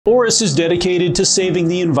Oris is dedicated to saving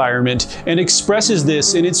the environment and expresses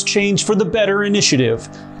this in its Change for the Better initiative.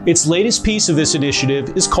 Its latest piece of this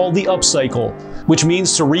initiative is called the Upcycle, which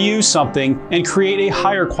means to reuse something and create a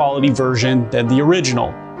higher quality version than the original.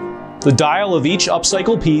 The dial of each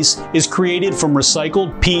upcycle piece is created from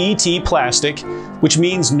recycled PET plastic, which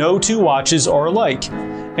means no two watches are alike.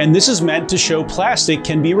 And this is meant to show plastic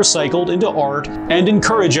can be recycled into art and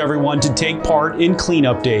encourage everyone to take part in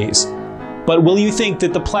cleanup days. But will you think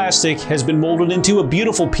that the plastic has been molded into a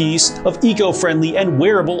beautiful piece of eco-friendly and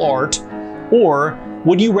wearable art? Or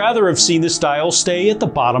would you rather have seen this dial stay at the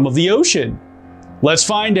bottom of the ocean? Let's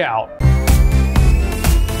find out.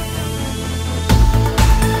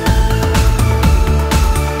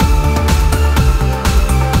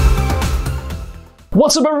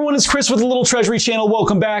 What's up everyone, it's Chris with the Little Treasury channel.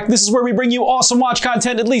 Welcome back. This is where we bring you awesome watch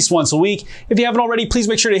content at least once a week. If you haven't already, please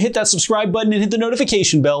make sure to hit that subscribe button and hit the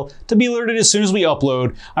notification bell to be alerted as soon as we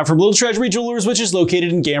upload. I'm from Little Treasury Jewelers, which is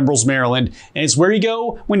located in Gambrills, Maryland, and it's where you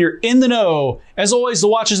go when you're in the know. As always, the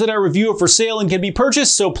watches that I review are for sale and can be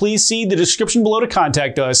purchased, so please see the description below to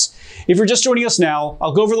contact us. If you're just joining us now,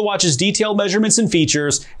 I'll go over the watch's detailed measurements and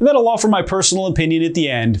features, and then I'll offer my personal opinion at the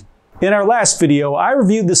end. In our last video, I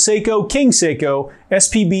reviewed the Seiko King Seiko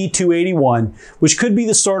SPB 281, which could be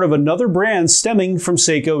the start of another brand stemming from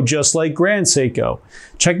Seiko, just like Grand Seiko.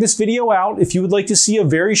 Check this video out if you would like to see a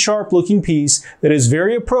very sharp looking piece that is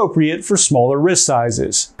very appropriate for smaller wrist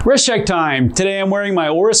sizes. Wrist check time. Today I'm wearing my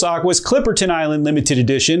Oris Aquis Clipperton Island Limited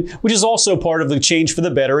Edition, which is also part of the Change for the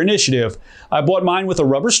Better initiative. I bought mine with a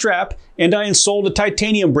rubber strap and I installed a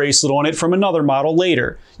titanium bracelet on it from another model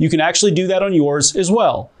later. You can actually do that on yours as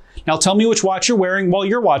well. Now tell me which watch you're wearing while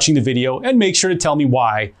you're watching the video and make sure to tell me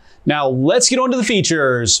why. Now let's get on to the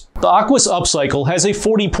features. The Aquis Upcycle has a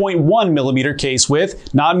 40.1mm case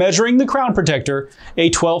width, not measuring the crown protector,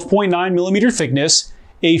 a 12.9mm thickness,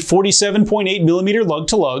 a 47.8mm lug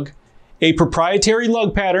to lug, a proprietary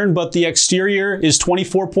lug pattern but the exterior is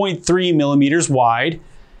 24.3mm wide,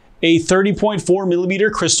 a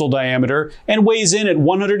 30.4mm crystal diameter, and weighs in at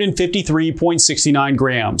 153.69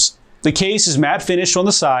 grams. The case is matte finished on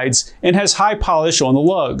the sides and has high polish on the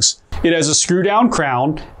lugs. It has a screw down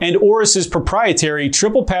crown and Oris's proprietary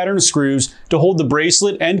triple pattern screws to hold the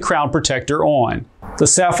bracelet and crown protector on. The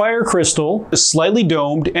sapphire crystal is slightly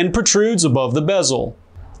domed and protrudes above the bezel.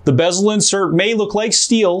 The bezel insert may look like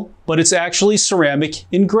steel, but it's actually ceramic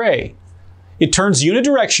in gray. It turns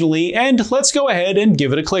unidirectionally, and let's go ahead and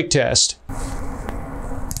give it a click test.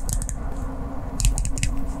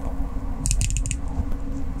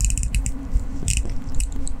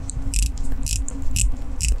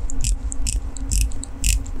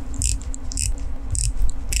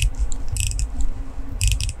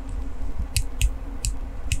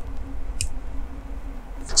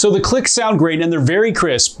 So the clicks sound great and they're very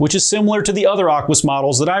crisp, which is similar to the other Aquis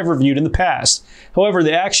models that I've reviewed in the past. However,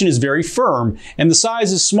 the action is very firm and the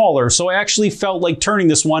size is smaller, so I actually felt like turning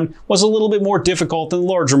this one was a little bit more difficult than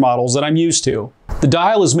larger models that I'm used to. The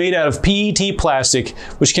dial is made out of PET plastic,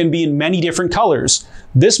 which can be in many different colors.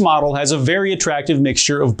 This model has a very attractive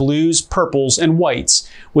mixture of blues, purples, and whites,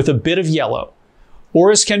 with a bit of yellow.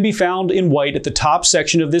 Oris can be found in white at the top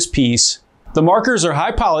section of this piece. The markers are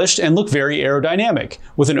high polished and look very aerodynamic,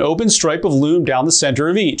 with an open stripe of lume down the center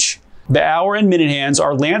of each. The hour and minute hands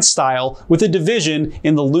are lance style with a division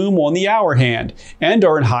in the lume on the hour hand and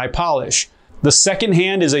are in high polish. The second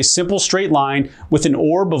hand is a simple straight line with an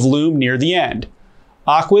orb of lume near the end.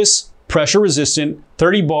 Aquis, pressure resistant,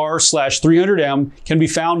 30 bar/300M can be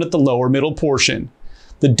found at the lower middle portion.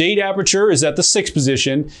 The date aperture is at the 6th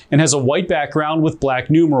position and has a white background with black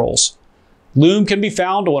numerals. Lume can be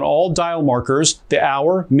found on all dial markers, the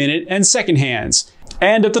hour, minute, and second hands,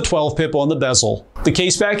 and at the 12 pip on the bezel. The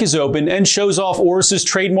case back is open and shows off Oris's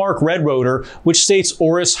trademark red rotor, which states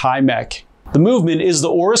Oris High Mech. The movement is the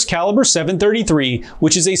Oris Caliber 733,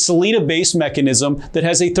 which is a Selena-based mechanism that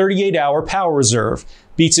has a 38-hour power reserve,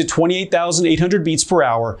 beats at 28,800 beats per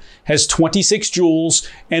hour, has 26 joules,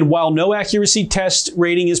 and while no accuracy test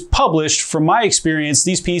rating is published, from my experience,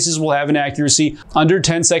 these pieces will have an accuracy under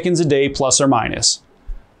 10 seconds a day plus or minus.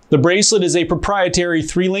 The bracelet is a proprietary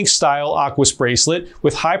 3-link style Aquis bracelet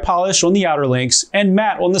with high polish on the outer links and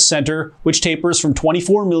matte on the center, which tapers from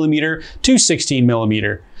 24mm to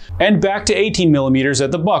 16mm, and back to 18mm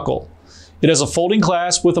at the buckle. It has a folding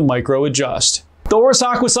clasp with a micro adjust. The Oris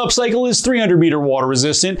Aquis Upcycle is 300-meter water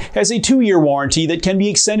resistant, has a 2-year warranty that can be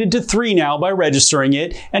extended to 3 now by registering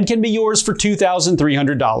it, and can be yours for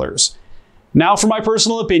 $2,300. Now for my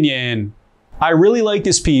personal opinion. I really like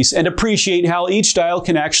this piece and appreciate how each dial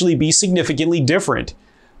can actually be significantly different.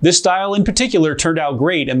 This dial in particular turned out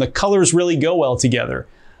great and the colors really go well together.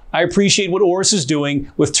 I appreciate what Oris is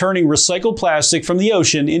doing with turning recycled plastic from the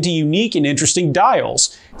ocean into unique and interesting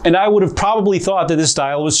dials. And I would have probably thought that this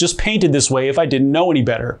dial was just painted this way if I didn't know any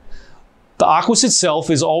better. The Aquis itself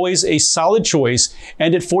is always a solid choice,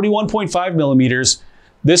 and at 41.5 millimeters,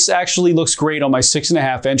 this actually looks great on my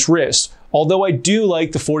 6.5-inch wrist, although I do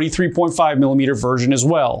like the 43.5 millimeter version as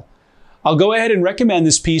well. I'll go ahead and recommend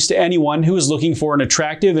this piece to anyone who is looking for an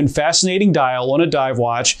attractive and fascinating dial on a dive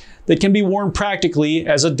watch that can be worn practically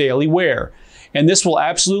as a daily wear. And this will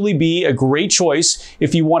absolutely be a great choice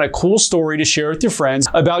if you want a cool story to share with your friends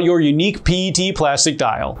about your unique PET plastic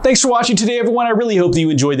dial. Thanks for watching today, everyone. I really hope that you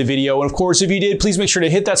enjoyed the video. And of course, if you did, please make sure to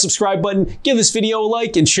hit that subscribe button, give this video a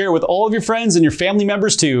like, and share with all of your friends and your family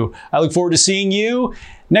members too. I look forward to seeing you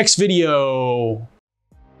next video.